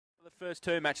First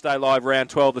two, Matchday Live round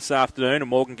 12 this afternoon, and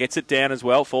Morgan gets it down as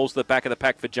well. Falls to the back of the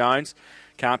pack for Jones.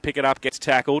 Can't pick it up, gets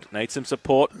tackled. Needs some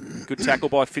support. Good tackle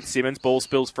by Fitzsimmons. Ball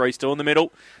spills free, still in the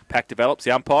middle. Pack develops. The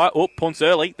umpire, punts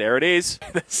early. There it is.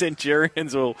 The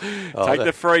Centurions will take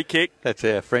the free kick. That's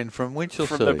our friend from Winchelsea.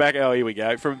 From the back, here we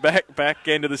go. From back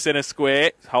end of the centre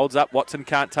square. Holds up. Watson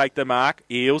can't take the mark.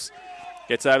 Eels.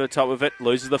 Gets over the top of it,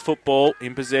 loses the football,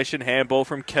 in possession, handball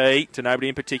from Key to nobody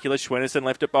in particular. Schwennerson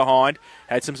left it behind,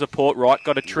 had some support, Wright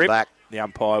got a trip. The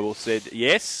umpire will said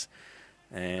yes,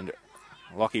 and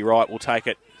Lockie Wright will take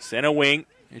it centre wing.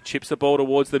 He chips the ball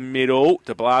towards the middle.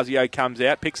 De Blasio comes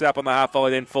out, picks it up on the half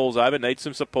volley, then falls over, needs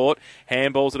some support,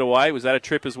 handballs it away. Was that a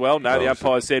trip as well? No, the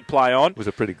umpire said play on. It was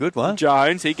a pretty good one.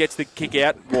 Jones, he gets the kick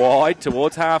out wide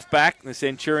towards half back. The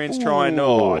Centurions try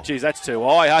and, geez, that's too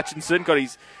high. Hutchinson got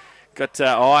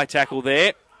eye tackle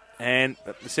there. And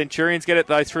the Centurions get it,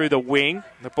 though, through the wing.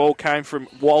 The ball came from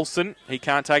Walson. He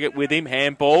can't take it with him.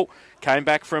 Handball came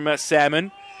back from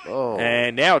Salmon.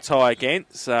 And now it's high again.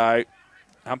 So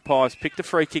umpires picked a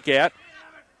free kick out.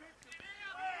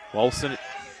 Walson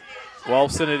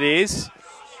it is.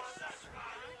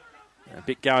 A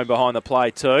bit going behind the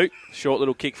play too. Short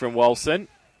little kick from Walson.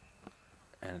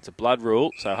 And it's a blood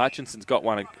rule. So Hutchinson's got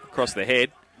one across the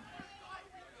head.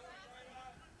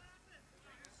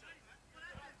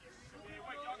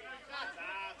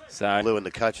 So Blue in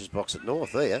the coach's box at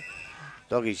North there.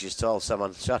 Doggy's just told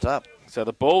someone, shut up. So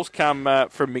the ball's come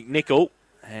from McNichol,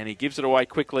 and he gives it away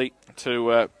quickly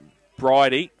to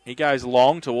Bridie. He goes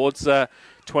long towards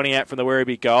 20 out from the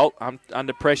Werribee goal.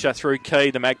 Under pressure through Key.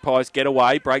 The Magpies get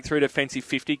away, break through defensive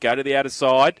 50, go to the outer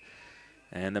side.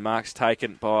 And the mark's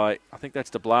taken by, I think that's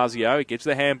de Blasio. He gives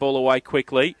the handball away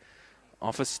quickly.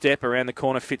 Off a step around the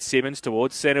corner, Fitzsimmons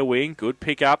towards centre wing. Good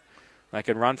pick up. They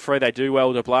can run free. They do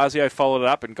well. De Blasio followed it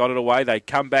up and got it away. They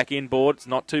come back inboard. It's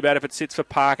not too bad if it sits for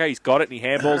Parker. He's got it and he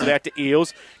handballs it out to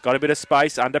Eels. Got a bit of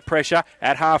space under pressure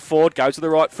at half forward. Goes to the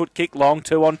right foot kick. Long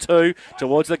 2-on-2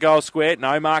 towards the goal square.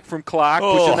 No mark from Clark.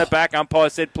 Pushing the back. Umpire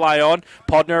said play on.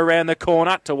 Podner around the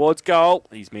corner towards goal.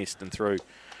 He's missed and through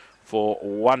for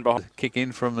one behind. Kick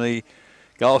in from the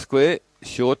goal square.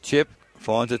 Short chip.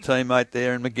 Finds a teammate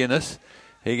there in McGuinness.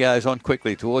 He goes on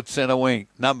quickly towards centre wing.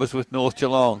 Numbers with North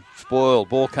Geelong. Spoiled.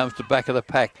 Ball comes to back of the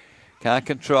pack. Can't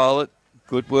control it.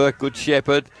 Good work. Good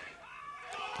Shepherd.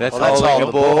 That's holding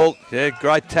the ball. Yeah,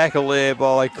 great tackle there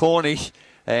by Cornish.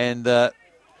 And,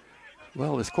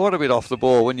 there's quite a bit off the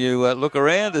ball. When you look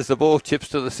around as the ball chips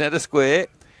to the centre square,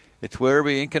 it's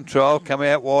Werribee in control. Come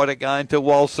out wide again to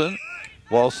Walson.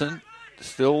 Walson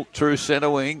still true centre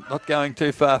wing. Not going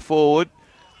too far forward.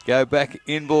 Go back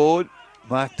inboard.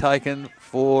 Mark taken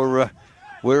for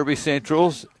Werribee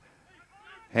Centrals.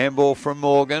 Handball from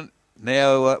Morgan.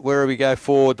 Now Werribee go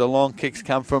forward. The long kicks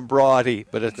come from Bridie,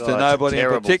 but it's to nobody in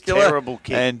particular. Terrible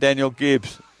kick. And Daniel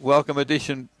Gibbs, welcome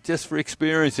addition just for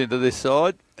experience into this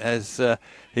side as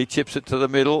he chips it to the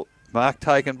middle. Mark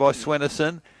taken by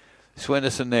Schwennerson.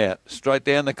 Schwennerson now straight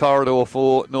down the corridor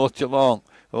for North Geelong.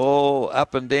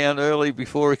 Up and down early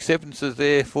before acceptances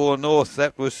there for North.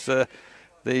 That was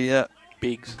the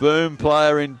Biggs. Boom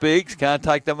player in Biggs. Can't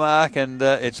take the mark, and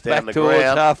it's back towards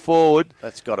ground. Half forward.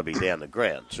 That's got to be down the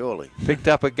ground, surely. Picked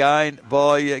up again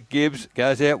by Gibbs.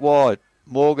 Goes out wide.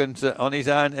 Morgan's on his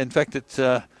own. In fact, it's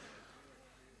Jones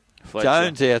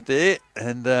out there,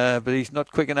 and but he's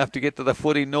not quick enough to get to the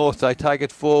footy. North, they take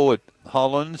it forward.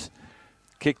 Hollands,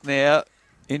 kick now,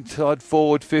 inside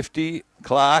forward 50.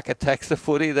 Clark attacks the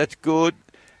footy. That's good.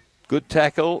 Good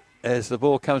tackle as the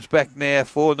ball comes back now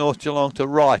for North Geelong to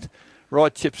right.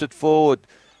 Wright chips it forward.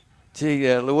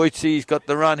 Luizi's got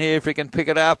the run here. If he can pick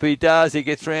it up, he does. He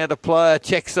gets round a player.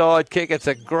 Check side kick. It's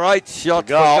a great shot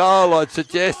for goal, I'd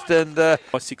suggest. And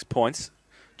 6 points.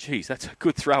 Geez, that's a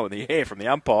good throw in the air from the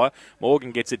umpire.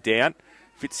 Morgan gets it down.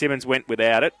 Fitzsimmons went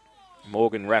without it.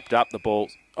 Morgan wrapped up the ball.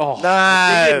 No!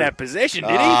 He didn't have possession,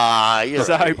 did he?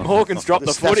 So Morgan's dropped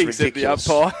the footy, said the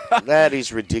umpire. That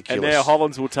is ridiculous. And now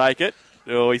Hollands will take it.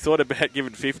 He thought about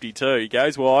giving 52. He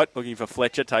goes wide, looking for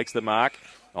Fletcher, takes the mark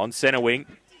on centre wing,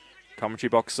 commentary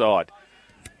box side.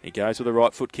 He goes with a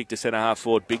right foot kick to centre half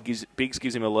forward. Biggs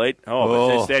gives him a lead. But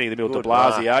they're standing in the middle. De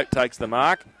Blasio takes the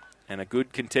mark, and a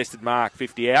good contested mark,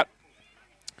 50 out.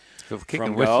 If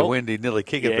kicking with the wind, he'd nearly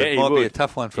kick it, but it might be a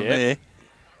tough one from there.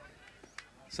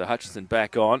 So Hutchinson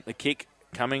back on. The kick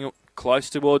coming close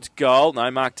towards goal.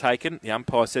 No mark taken. The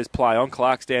umpire says play on.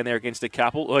 Clark's down there against a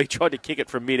couple. He tried to kick it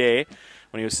from mid-air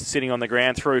when he was sitting on the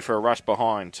ground, through for a rush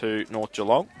behind to North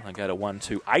Geelong. They go to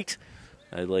 1-2-8.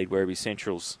 They lead Werribee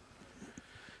Centrals.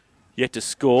 Yet to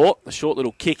score. The short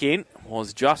little kick in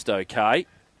was just okay.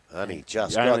 Only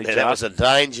just got there. That was a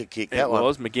danger kick, that one. It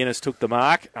was. McGuinness took the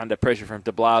mark under pressure from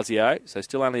de Blasio. So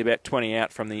still only about 20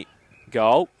 out from the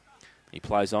goal. He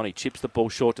plays on. He chips the ball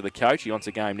short to the coach. He wants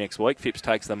a game next week. Phipps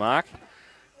takes the mark.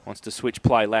 Wants to switch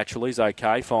play laterally. He's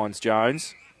okay. Finds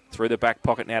Jones. Through the back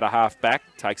pocket now to half back.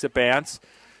 Takes a bounce.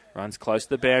 Runs close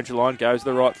to the boundary line. Goes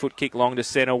the right foot kick long to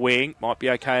centre wing. Might be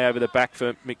okay over the back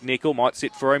for McNichol. Might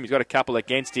sit for him. He's got a couple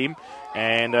against him.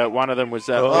 And one of them was...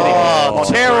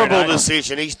 terrible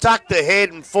decision. He's ducked the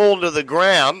head and fallen to the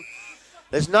ground.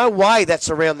 There's no way that's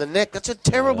around the neck. That's a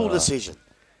terrible decision.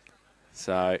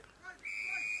 So...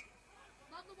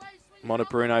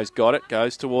 Montebruno's got it.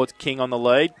 Goes towards King on the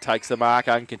lead. Takes the mark.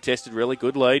 Uncontested. Really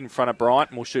good lead in front of Bryant.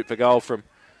 And will shoot for goal from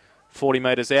 40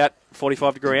 metres out.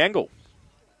 45-degree angle.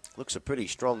 Looks a pretty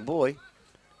strong boy.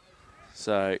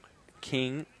 So,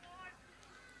 King,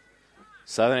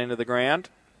 southern end of the ground,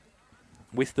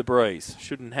 with the breeze.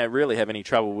 Shouldn't really have any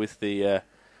trouble with the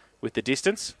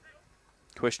distance.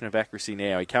 Question of accuracy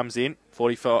now. He comes in,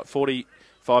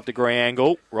 45-degree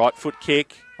angle, right foot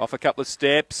kick, off a couple of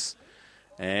steps,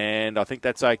 and I think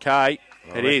that's okay.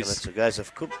 It is.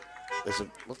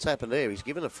 What's happened there? He's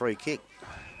given a free kick.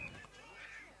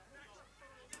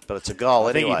 But it's a goal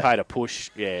anyway. I think he paid a push,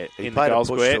 in the goal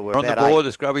square. On the board,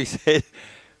 as Grubby said,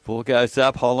 ball goes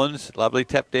up. Hollands, lovely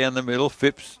tap down the middle.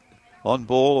 Phipps on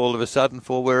ball all of a sudden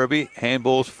for Werribee.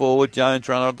 Handballs forward. Jones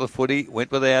run onto the footy,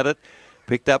 went without it.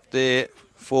 Picked up there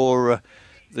for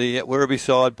the Werribee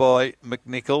side by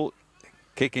McNichol.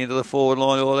 Kick into the forward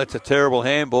line. Oh, that's a terrible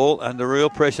handball. Under real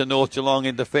pressure, North Geelong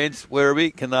in defence.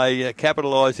 Werribee, can they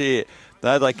capitalise here?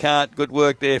 No, they can't. Good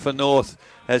work there for North.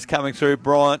 As coming through,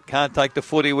 Bryant can't take the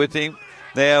footy with him.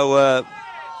 Now,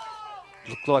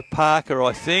 looks like Parker,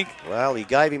 I think. Well, he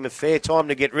gave him a fair time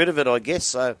to get rid of it, I guess,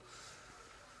 so.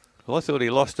 Well, I thought he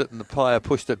lost it and the player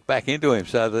pushed it back into him,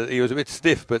 so that he was a bit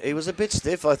stiff. But he was a bit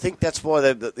stiff. I think that's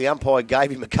why the umpire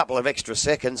gave him a couple of extra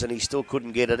seconds and he still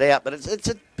couldn't get it out. But it's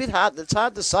a bit hard. It's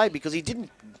hard to say because he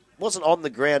wasn't on the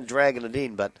ground dragging it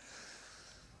in, but...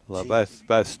 Well,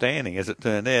 both standing, as it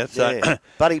turned out. So. Yeah.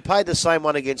 But he paid the same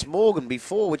one against Morgan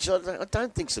before, which I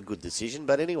don't think's a good decision,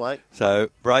 but anyway. So,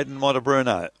 Braden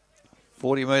Montebruno,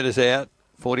 40 metres out,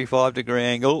 45-degree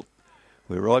angle.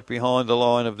 We're right behind the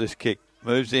line of this kick.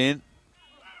 Moves in.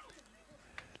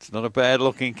 It's not a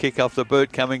bad-looking kick off the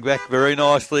boot, coming back very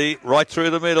nicely, right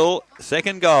through the middle.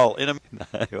 Second goal.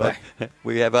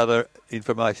 We have other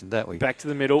information, don't we? Back to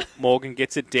the middle. Morgan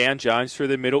gets it down. Jones through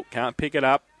the middle. Can't pick it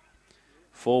up.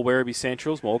 For Werribee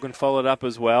Centrals. Morgan followed up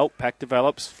as well. Pack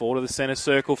develops. Four to the centre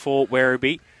circle for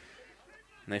Werribee.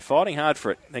 And they're fighting hard for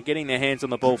it. They're getting their hands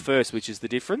on the ball first, which is the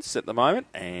difference at the moment.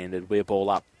 And it'll be a ball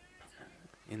up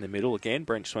in the middle again.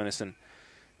 Brent Schwennerson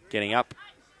getting up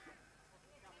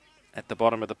at the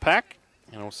bottom of the pack.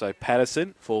 And also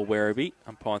Patterson for Werribee.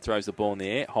 Umpire throws the ball in the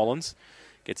air. Hollands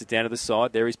gets it down to the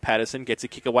side. There is Patterson. Gets a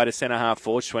kick away to centre half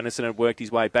forward. Schwennerson had worked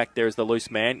his way back there as the loose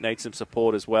man. Needs some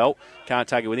support as well. Can't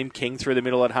take it with him. King through the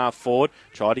middle at half forward.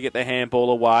 Tried to get the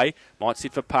handball away. Might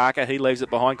sit for Parker. He leaves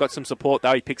it behind. Got some support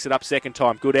though. He picks it up second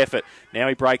time. Good effort. Now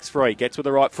he breaks free. Gets with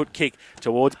the right foot kick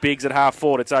towards Biggs at half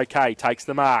forward. It's okay. Takes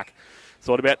the mark.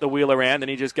 Thought about the wheel around. Then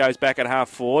he just goes back at half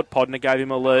forward. Podner gave him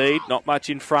a lead. Not much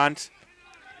in front.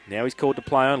 Now he's called to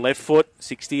play on left foot.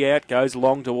 60 out. Goes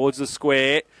long towards the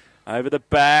square. Over the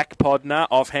back, Podner,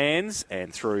 off hands,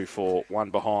 and through for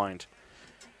one behind.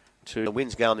 The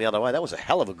wind's going the other way. That was a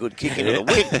hell of a good kick into the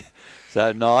wind.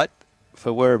 So, Knight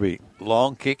for Werribee.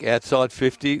 Long kick, outside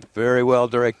 50, very well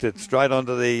directed. Straight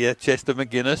onto the chest of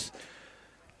McGuinness.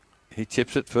 He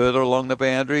chips it further along the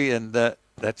boundary, and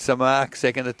that's a mark.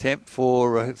 Second attempt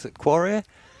for, is it Quarrier?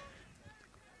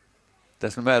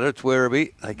 Doesn't matter, it's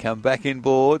Werribee. They come back in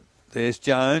board. There's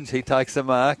Jones. He takes the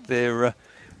mark. They're...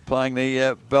 playing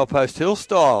the Bellpost Hill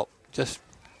style, just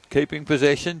keeping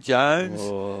possession. Jones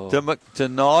to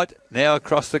Knight, now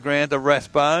across the ground to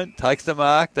Rathbone, takes the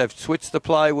mark. They've switched the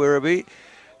play, Werribee.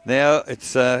 Now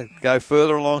it's go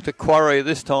further along to Quarry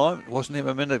this time. It wasn't him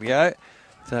a minute ago.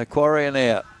 So Quarry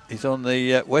now. He's on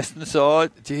the western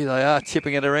side. Gee, they are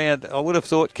chipping it around. I would have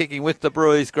thought kicking with the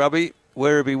breeze, Grubby.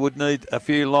 Werribee would need a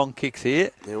few long kicks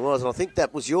here. There was, and I think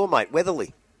that was your mate,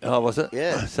 Weatherly. Oh, was it?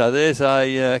 Yeah. So there's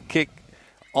a kick.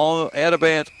 Out of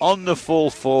bounds on the full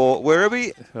for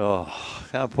Werribee.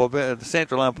 The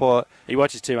central umpire. He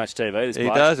watches too much TV. He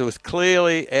does. It was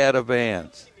clearly out of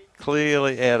bounds.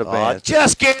 Clearly out of bounds.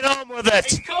 Just get on with it.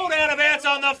 He's called out of bounds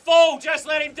on the full. Just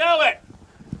let him do it.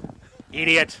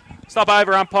 Idiot. Stop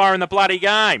over umpiring the bloody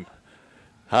game.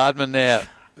 Hardman now.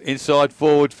 Inside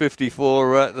forward 50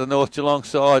 for the North Geelong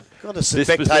side. God, the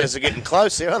spectators are getting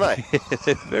close here, aren't they?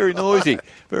 They're very noisy.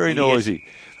 Very noisy.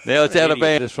 Now it's out of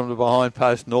bounds. It's from the behind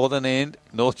post, northern end.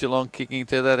 North Geelong kicking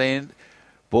to that end.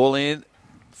 Ball in,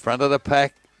 front of the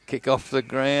pack. Kick off the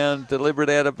ground, deliberate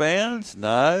out of bounds?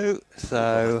 No.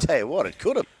 So I'll tell you what, it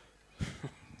could have.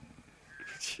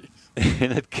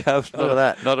 and it goes. Look at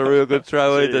that. Not a real good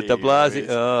throw either. De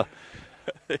Blasio.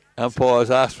 Umpires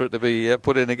asked for it to be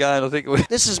put in again. I think it was.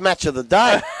 This is match of the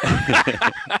day.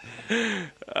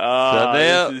 So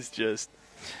now, this is just.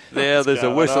 now there's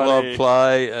a whistle on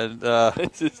play, and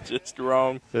this is just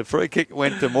wrong. the free kick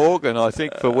went to Morgan, I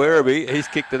think, for Werribee. He's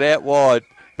kicked it out wide,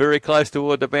 very close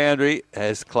toward the boundary,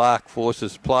 as Clark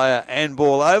forces player and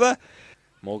ball over.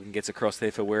 Morgan gets across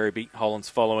there for Werribee. Hollands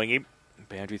following him.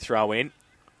 Boundary throw in.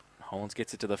 Hollands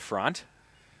gets it to the front.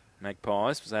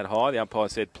 Magpies, was that high? The umpire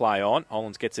said play on.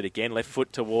 Hollands gets it again. Left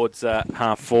foot towards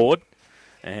half forward.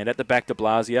 And at the back to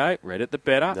Blasio. Read it the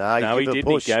better. No, he didn't.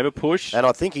 He gave a push. And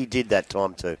I think he did that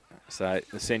time too. So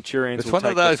the Centurions It's will one of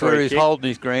take those the where free he's kick. holding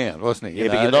his ground, wasn't he? Yeah, You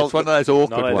but know, you're that's one of those awkward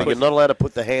not But ones. you're not allowed to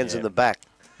put the hands in the back.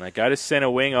 They go to centre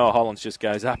wing. Oh, Hollands just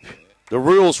goes up. The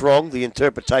rule's wrong. The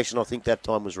interpretation, I think, that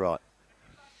time was right.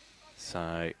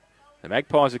 So the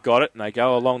Magpies have got it, and they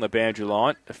go along the boundary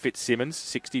line. Fitzsimmons,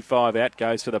 65 out,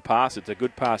 goes for the pass. It's a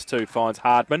good pass too, finds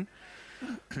Hardman.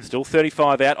 Still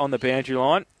 35 out on the boundary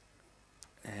line.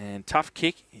 And tough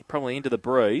kick, probably into the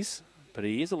breeze, but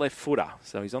he is a left footer,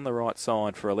 so he's on the right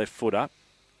side for a left footer.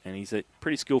 And he's a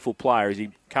pretty skillful player as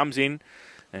he comes in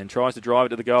and tries to drive it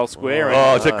to the goal square. Oh,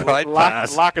 and it's a great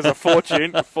pass. Luck is a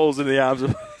fortune. Falls into the arms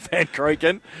of Van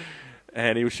Kreken.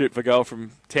 And he was shooting for goal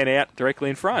from 10 out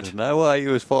directly in front. There's no way he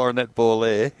was firing that ball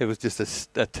there. It was just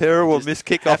a terrible miss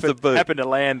kick off the boot. Happened to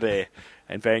land there.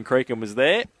 And Van Kreken was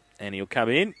there, and he'll come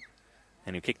in,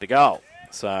 and he'll kick the goal.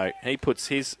 So he puts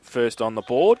his first on the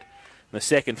board. And the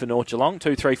second for North Geelong,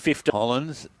 2-3-50.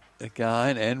 Hollands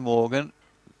again and Morgan.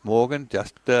 Morgan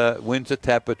just wins a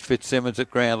tap at Fitzsimmons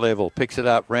at ground level. Picks it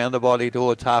up, round the body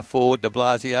towards half forward. De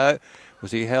Blasio.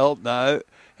 Was he held? No.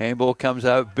 Handball comes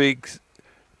over. Biggs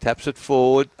taps it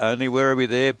forward. Only Werribee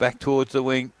there. Back towards the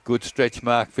wing. Good stretch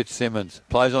mark, Fitzsimmons.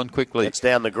 Plays on quickly. It's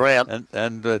down the ground.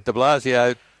 And De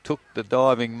Blasio took the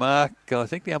diving mark. I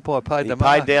think the umpire paid the He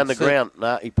mark. paid down the ground.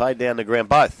 No, he paid down the ground.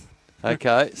 Both.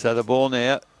 Okay, so the ball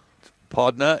now.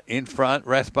 Podner in front,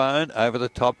 Rathbone over the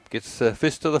top, gets a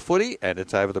fist to the footy, and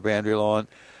it's over the boundary line.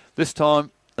 This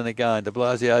time, and again, de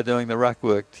Blasio doing the ruck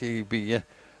work. He'd be a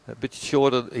bit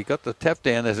shorter. He got the tap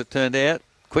down as it turned out.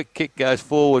 Quick kick goes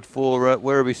forward for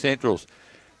Werribee Centrals.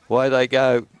 Away they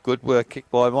go. Good work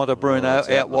kick by Montebruno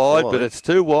out wide, but it's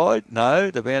too wide. No,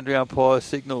 the boundary umpire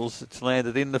signals it's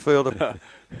landed in the field.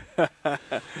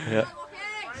 Yeah.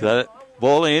 So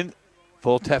ball in,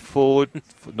 ball tap forward,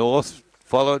 North,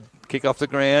 followed. Kick off the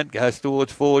ground, goes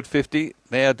towards forward 50.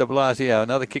 Now de Blasio,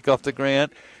 another kick off the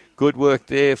ground. Good work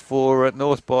there for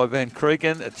North by Van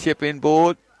Kreken. A chip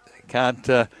inboard.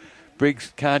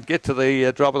 Briggs can't get to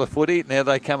the drop of the footy. Now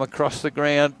they come across the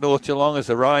ground. North Geelong as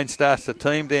the rain starts to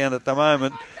team down at the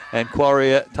moment. And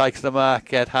Quarrier takes the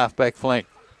mark at half-back flank.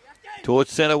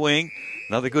 Towards centre wing.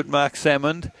 Another good mark,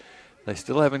 Salmond. They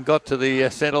still haven't got to the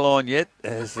centre line yet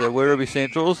as the Werribee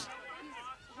Centrals.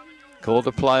 Called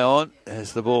to play on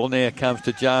as the ball now comes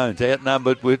to Jones.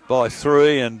 Outnumbered by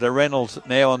 3, and Reynolds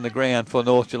now on the ground for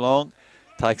North Geelong.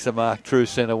 Takes the mark, true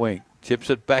centre wing. Chips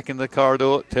it back in the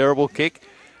corridor. Terrible kick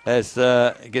as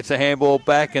gets a handball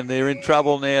back, and they're in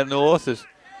trouble now, North.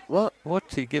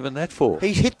 What's he given that for?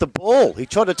 He hit the ball. He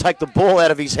tried to take the ball out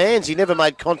of his hands. He never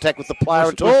made contact with the player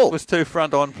at all. It was 2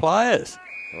 front-on players.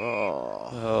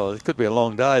 Oh, it could be a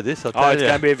long day, this, I'll tell you. It's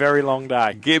going to be a very long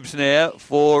day. Gibbs now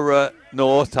for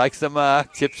North, takes the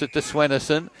mark, chips it to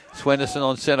Swenison. Swenison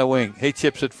on centre wing. He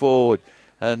chips it forward.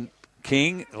 And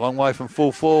King, a long way from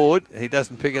full forward. He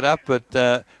doesn't pick it up,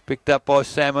 but picked up by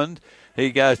Salmond.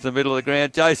 He goes to the middle of the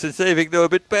ground. Jason, see if he can do a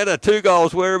bit better. 2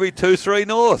 goals, Werribee, 2-3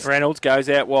 North. Reynolds goes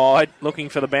out wide, looking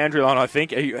for the boundary line, I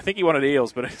think. I think he wanted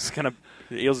Eels, but it's going to...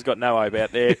 The Eels has got no hope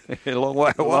out there. A long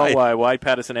way away. Long way away.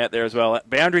 Patterson out there as well.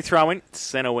 Boundary throw-in,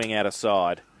 centre wing out of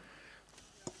side.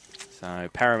 So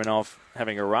Paramanov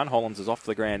having a run. Hollands is off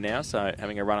the ground now, so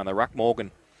having a run on the ruck.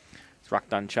 Morgan, his ruck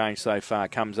unchanged so far,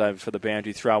 comes over for the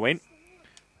boundary throw-in.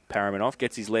 Paramanov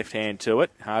gets his left hand to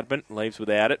it. Hardman leaves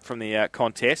without it from the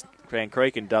contest. Van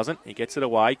Kreken doesn't. He gets it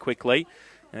away quickly.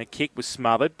 And a kick was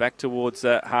smothered back towards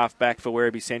half-back for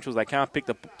Werribee Centrals. They can't pick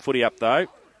the footy up, though.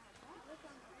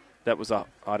 That was I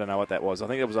don't know what that was. I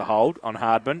think that was a hold on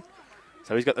Hardman.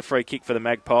 So he's got the free kick for the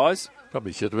Magpies.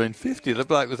 Probably should have been 50. The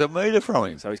bloke was a metre from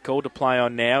him. So he's called to play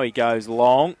on now. He goes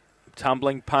long.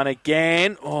 Tumbling punt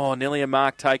again. Oh, nearly a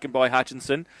mark taken by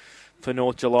Hutchinson for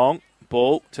North Geelong.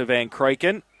 Ball to Van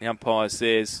Kreken. The umpire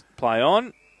says play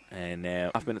on. And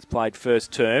now, 5 minutes played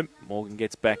first term. Morgan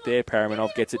gets back there.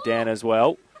 Paramanov gets it down as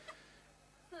well.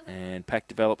 And pack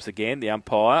develops again. The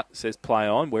umpire says play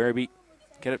on. Werribee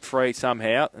get it free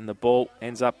somehow. And the ball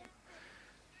ends up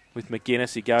with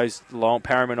McGuinness. He goes long.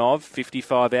 Paramanov,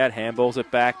 55 out. Handballs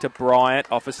it back to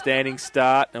Bryant. Off a standing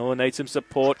start. Oh, needs some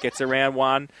support. Gets around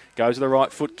one. Goes with the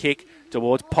right foot kick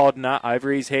towards Podner.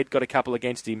 Over his head. Got a couple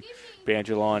against him.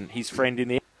 Boundary line. His friend in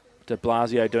there. De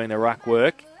Blasio doing the ruck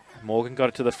work. Morgan got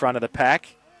it to the front of the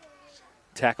pack.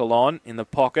 Tackle on in the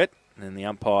pocket. And then the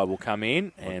umpire will come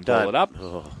in and ball it up.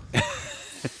 Oh.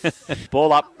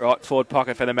 Ball up, right forward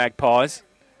pocket for the Magpies.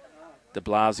 De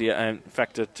Blasio. In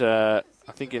fact, I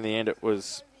think in the end it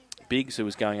was Biggs who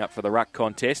was going up for the ruck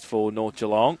contest for North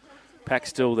Geelong. Pack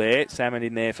still there. Salmon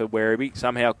in there for Werribee.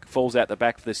 Somehow falls out the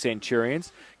back for the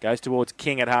Centurions. Goes towards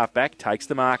King at halfback. Takes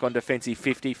the mark on defensive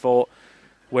 50 for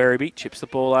Werribee. Chips the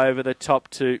ball over the top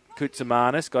to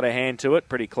Koutsamanis. Got a hand to it.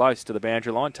 Pretty close to the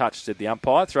boundary line. Touched at the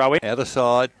umpire. Throw in. Outer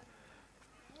side.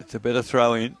 It's a better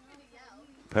throw in.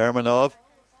 Paramanov.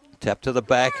 Tap to the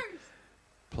back.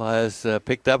 Players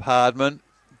picked up Hardman.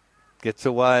 Gets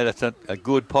away. That's a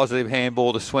good positive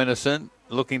handball to Swennerson.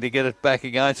 Looking to get it back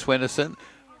again. Swennerson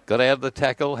got out of the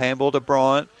tackle. Handball to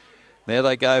Bryant. Now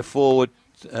they go forward.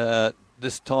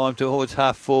 This time towards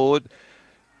half forward.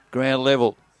 Ground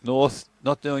level. North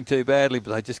not doing too badly,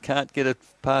 but they just can't get it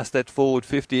past that forward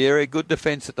 50 area. Good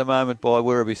defence at the moment by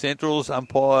Werribee Centrals.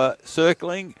 Umpire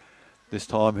circling. This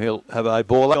time he'll have a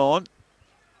ball on.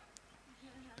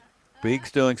 Biggs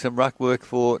doing some ruck work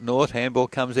for North. Handball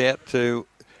comes out to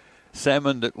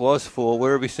Salmon that was for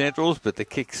Werribee Centrals, but the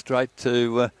kick straight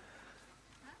to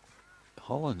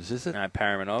Hollands, is it? No,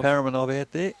 Paramanov. Paramanov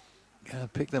out there.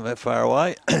 Can't pick them that far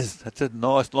away. That's a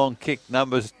nice long kick.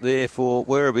 Numbers there for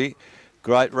Werribee.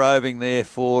 Great roving there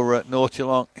for North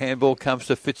Geelong. Handball comes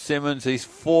to Fitzsimmons. He's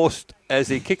forced as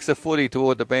he kicks the footy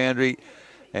toward the boundary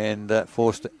and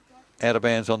forced out of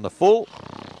bounds on the full.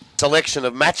 Selection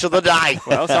of match of the day.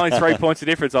 Well, it's only 3 points of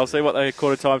difference. I'll see what the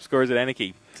quarter time score is at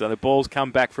Anarchy. So the ball's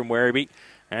come back from Werribee.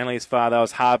 Only as far though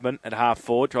as Hardman at half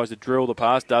forward. Tries to drill the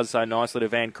pass. Does so nicely to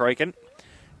Van Kreken.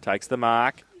 Takes the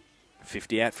mark.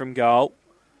 50 out from goal.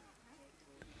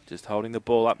 Just holding the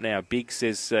ball up now. Big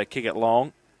says kick it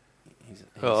long.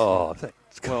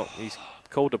 He's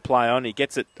called to play on. He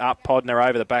gets it up. Podner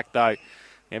over the back though.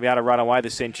 He'll be able to run away. The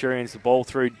Centurions. The ball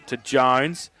through to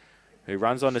Jones, who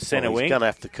runs on the centre wing. He's going to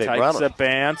have to keep running.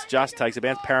 Takes a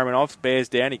bounce. Paramanov bears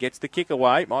down. He gets the kick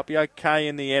away. Might be okay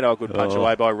in the end. Good punch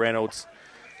away by Reynolds.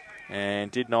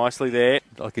 And did nicely there.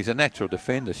 Like he's a natural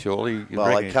defender, surely.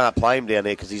 Well, they can't play him down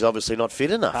there because he's obviously not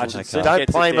fit enough. Hutchinson Don't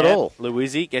play him at all.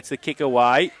 Luizzi gets the kick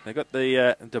away. They've got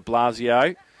the De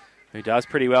Blasio, who does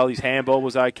pretty well. His handball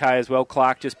was okay as well.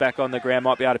 Clark just back on the ground.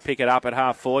 Might be able to pick it up at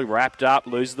half forward. Wrapped up.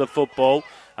 Loses the football.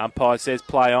 Umpire says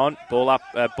play on. Ball up.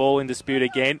 Ball in dispute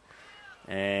again.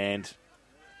 And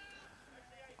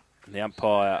the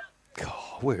umpire...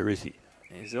 where is he?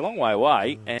 He's a long way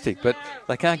away. But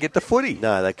they can't get the footy.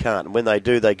 No, they can't. And when they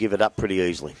do, they give it up pretty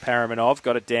easily. Paramanov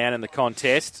got it down in the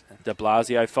contest. De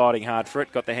Blasio fighting hard for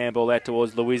it. Got the handball out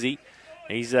towards Luizzi.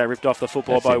 He's ripped off the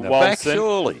football by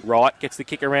Walson. Right, gets the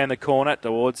kick around the corner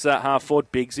towards half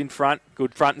forward. Biggs in front.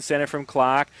 Good front and centre from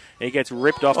Clark. He gets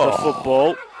ripped off the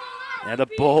football. Now the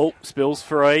ball spills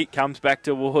free, comes back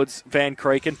towards Van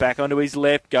Kreken, back onto his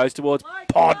left, goes towards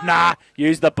Podner,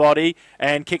 use the body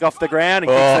and kick off the ground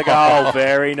and kicks the goal.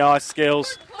 Very nice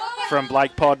skills from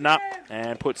Blake Podner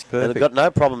and puts... They've got no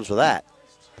problems with that.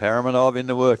 Paramanov in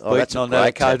the work, beaten on that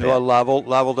occasion by Lovell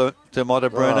to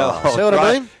Montebrunno. See what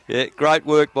I mean? Yeah, great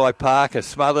work by Parker,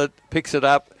 smothered, picks it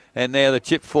up, and now the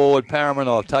chip forward,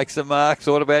 Paramanov takes the mark,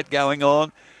 thought about going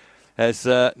on. As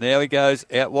now he goes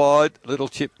out wide, little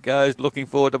chip goes looking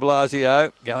for De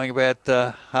Blasio, going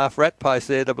about half rat pace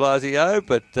there, De Blasio,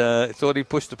 but thought he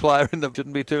pushed the player in.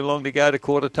 Shouldn't be too long to go to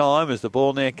quarter time as the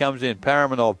ball now comes in.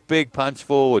 Paramanov, big punch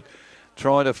forward,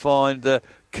 trying to find the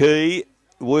key,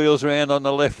 wheels round on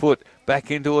the left foot,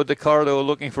 back into the corridor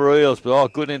looking for Eels, but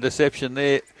good interception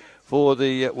there for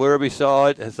the Werribee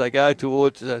side as they go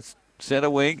towards centre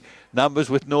wing. Numbers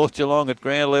with North Geelong at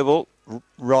ground level,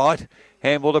 right.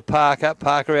 Handball to Parker.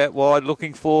 Parker out wide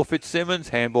looking for Fitzsimmons.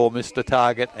 Handball missed the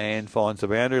target and finds the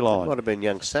boundary line. Might have been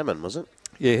young Salmon, was it?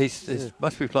 Yeah, he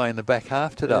must be playing the back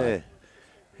half today. Yeah.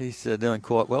 He's doing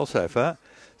quite well so far.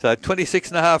 So 26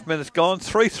 and a half minutes gone.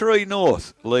 3-3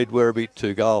 North. Lead Werribee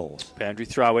 2 goals. Boundary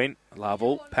throw in.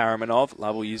 Lovell, Paramanov.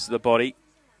 Lovell uses the body.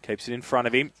 Keeps it in front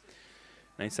of him.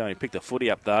 Needs someone to pick the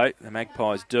footy up though. The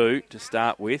Magpies do to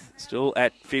start with. Still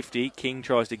at 50. King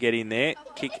tries to get in there.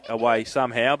 Kick away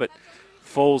somehow, but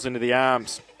falls into the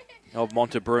arms of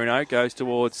Montebrunno. Goes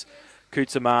towards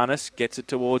Koutsamanis gets it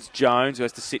towards Jones, who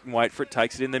has to sit and wait for it,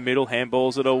 takes it in the middle,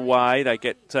 handballs it away. They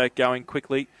get going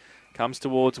quickly. Comes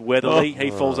towards Weatherly.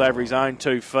 He falls over his own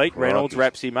 2 feet. Reynolds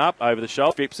wraps him up over the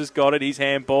shoulder. Phipps has got it. His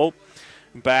handball.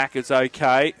 Back, it's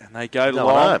okay. And they go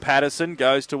long. Patterson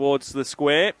goes towards the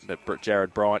square. But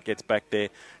Jared Bryant gets back there.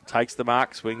 Takes the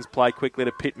mark. Swings play quickly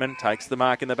to Pittman. Takes the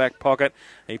mark in the back pocket.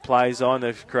 He plays on.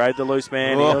 They've created the loose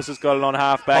man. Eels has got it on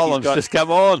half back. Holland's just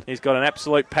come on. He's got an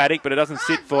absolute paddock, but it doesn't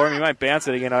sit for him. He won't bounce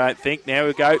it again, I don't think. Now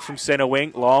we go from centre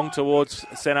wing. Long towards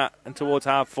centre and towards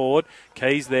half forward.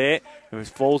 Keys there. It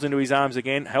falls into his arms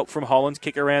again. Help from Hollands.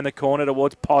 Kick around the corner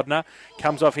towards Podner.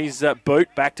 Comes off his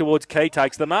boot. Back towards Key.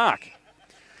 Takes the mark.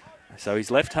 So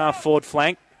his left half forward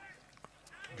flank.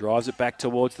 Drives it back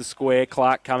towards the square.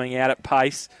 Clark coming out at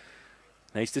pace.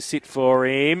 Needs to sit for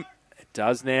him. It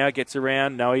does now. Gets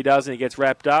around. No, he doesn't. He gets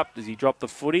wrapped up. Does he drop the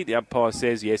footy? The umpire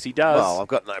says yes, he does. Well, I've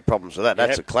got no problems with that.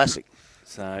 That's a classic.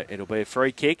 So it'll be a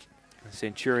free kick. The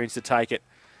Centurions to take it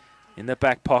in the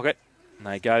back pocket. And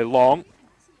they go long.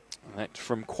 That's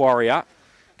from Quarrier.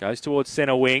 Goes towards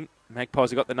centre wing.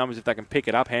 Magpies have got the numbers if they can pick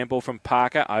it up. Handball from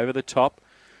Parker over the top.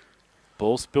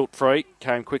 Ball spilt free.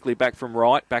 Came quickly back from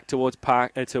right. Back towards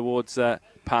Parker.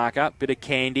 Bit of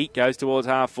Candy. Goes towards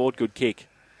half forward. Good kick.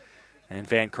 And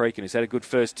Van Creeken has had a good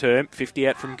first term. 50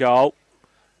 out from goal.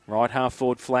 Right half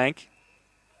forward flank.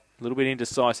 A little bit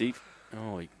indecisive.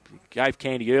 Oh, he gave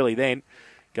Candy early then.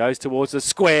 Goes towards the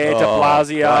square. De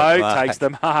Blasio takes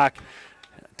the mark.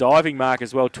 Diving mark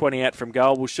as well. 20 out from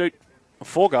goal. Will shoot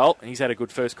 4 goal, and he's had a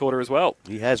good first quarter as well.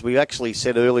 He has. We actually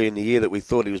said earlier in the year that we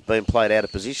thought he was being played out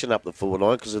of position up the forward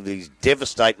line because of his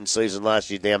devastating season last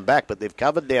year down back, but they've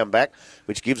covered down back,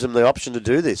 which gives them the option to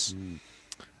do this.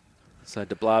 So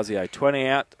de Blasio, 20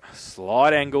 out,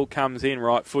 slide angle comes in,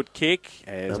 right foot kick,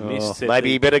 as missed.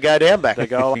 Maybe he better go down back. The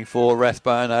goal. Looking for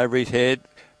Rathbone over his head.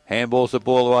 Handballs the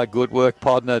ball away. Good work.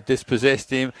 Podner dispossessed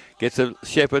him. Gets a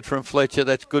shepherd from Fletcher.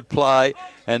 That's good play.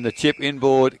 And the chip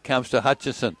inboard comes to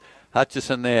Hutchison.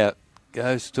 Hutchison now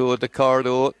goes toward the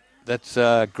corridor. That's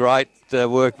great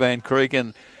work. Van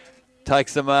Creeken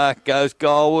takes the mark, goes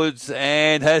goalwards,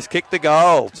 and has kicked the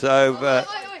goal. So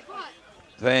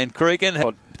Van Creeken.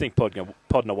 I think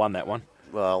Podner won that one.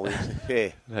 Well, yeah.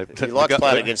 He likes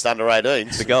playing against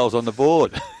under-18s. The goal's on the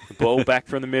board. The ball back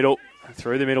from the middle.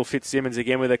 Through the middle, Fitzsimmons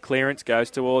again with a clearance. Goes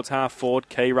towards half forward.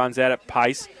 Key runs out at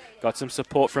pace. Got some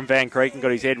support from Van Creeken.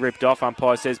 Got his head ripped off.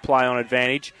 Umpire says play on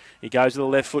advantage. He goes to the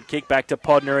left foot kick. Back to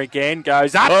Podner again.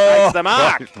 Goes up. Takes the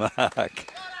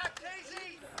mark.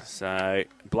 So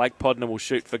Blake Podner will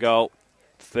shoot for goal.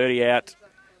 30 out.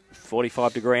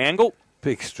 45-degree angle.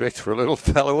 Big stretch for a little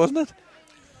fella, wasn't it?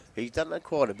 He's done that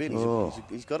quite a bit.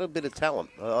 He's got a bit of talent.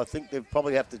 I think they'll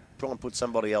probably have to try and put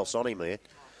somebody else on him here.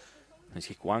 He's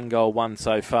kicked 1 goal, 1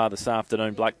 so far this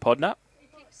afternoon, Blake Podner.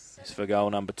 It's for goal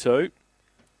number 2.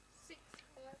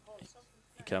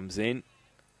 He comes in.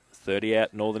 30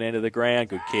 out, northern end of the ground.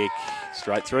 Good kick.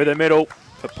 Straight through the middle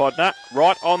for Podner.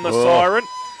 Right on the siren.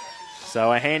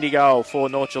 So a handy goal for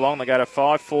North Geelong. They go to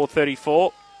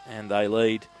 5-4-34. And they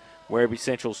lead Werribee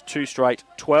Central's 2 straight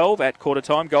 12 at quarter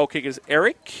time. Goal kickers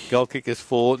Eric. Goal kickers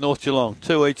for North Geelong.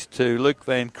 2 each to Luke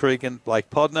Van Creeken, Blake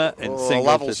Podner, and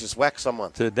Lovell's just whacked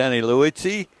someone. To Danny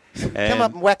Luizzi. Come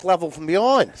up and whack Lovell from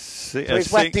behind. So he's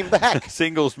whacked him back.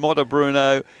 Singles, Motta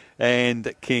Bruno,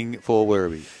 and King for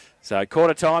Werribee. So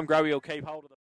quarter time, Groby will keep hold of the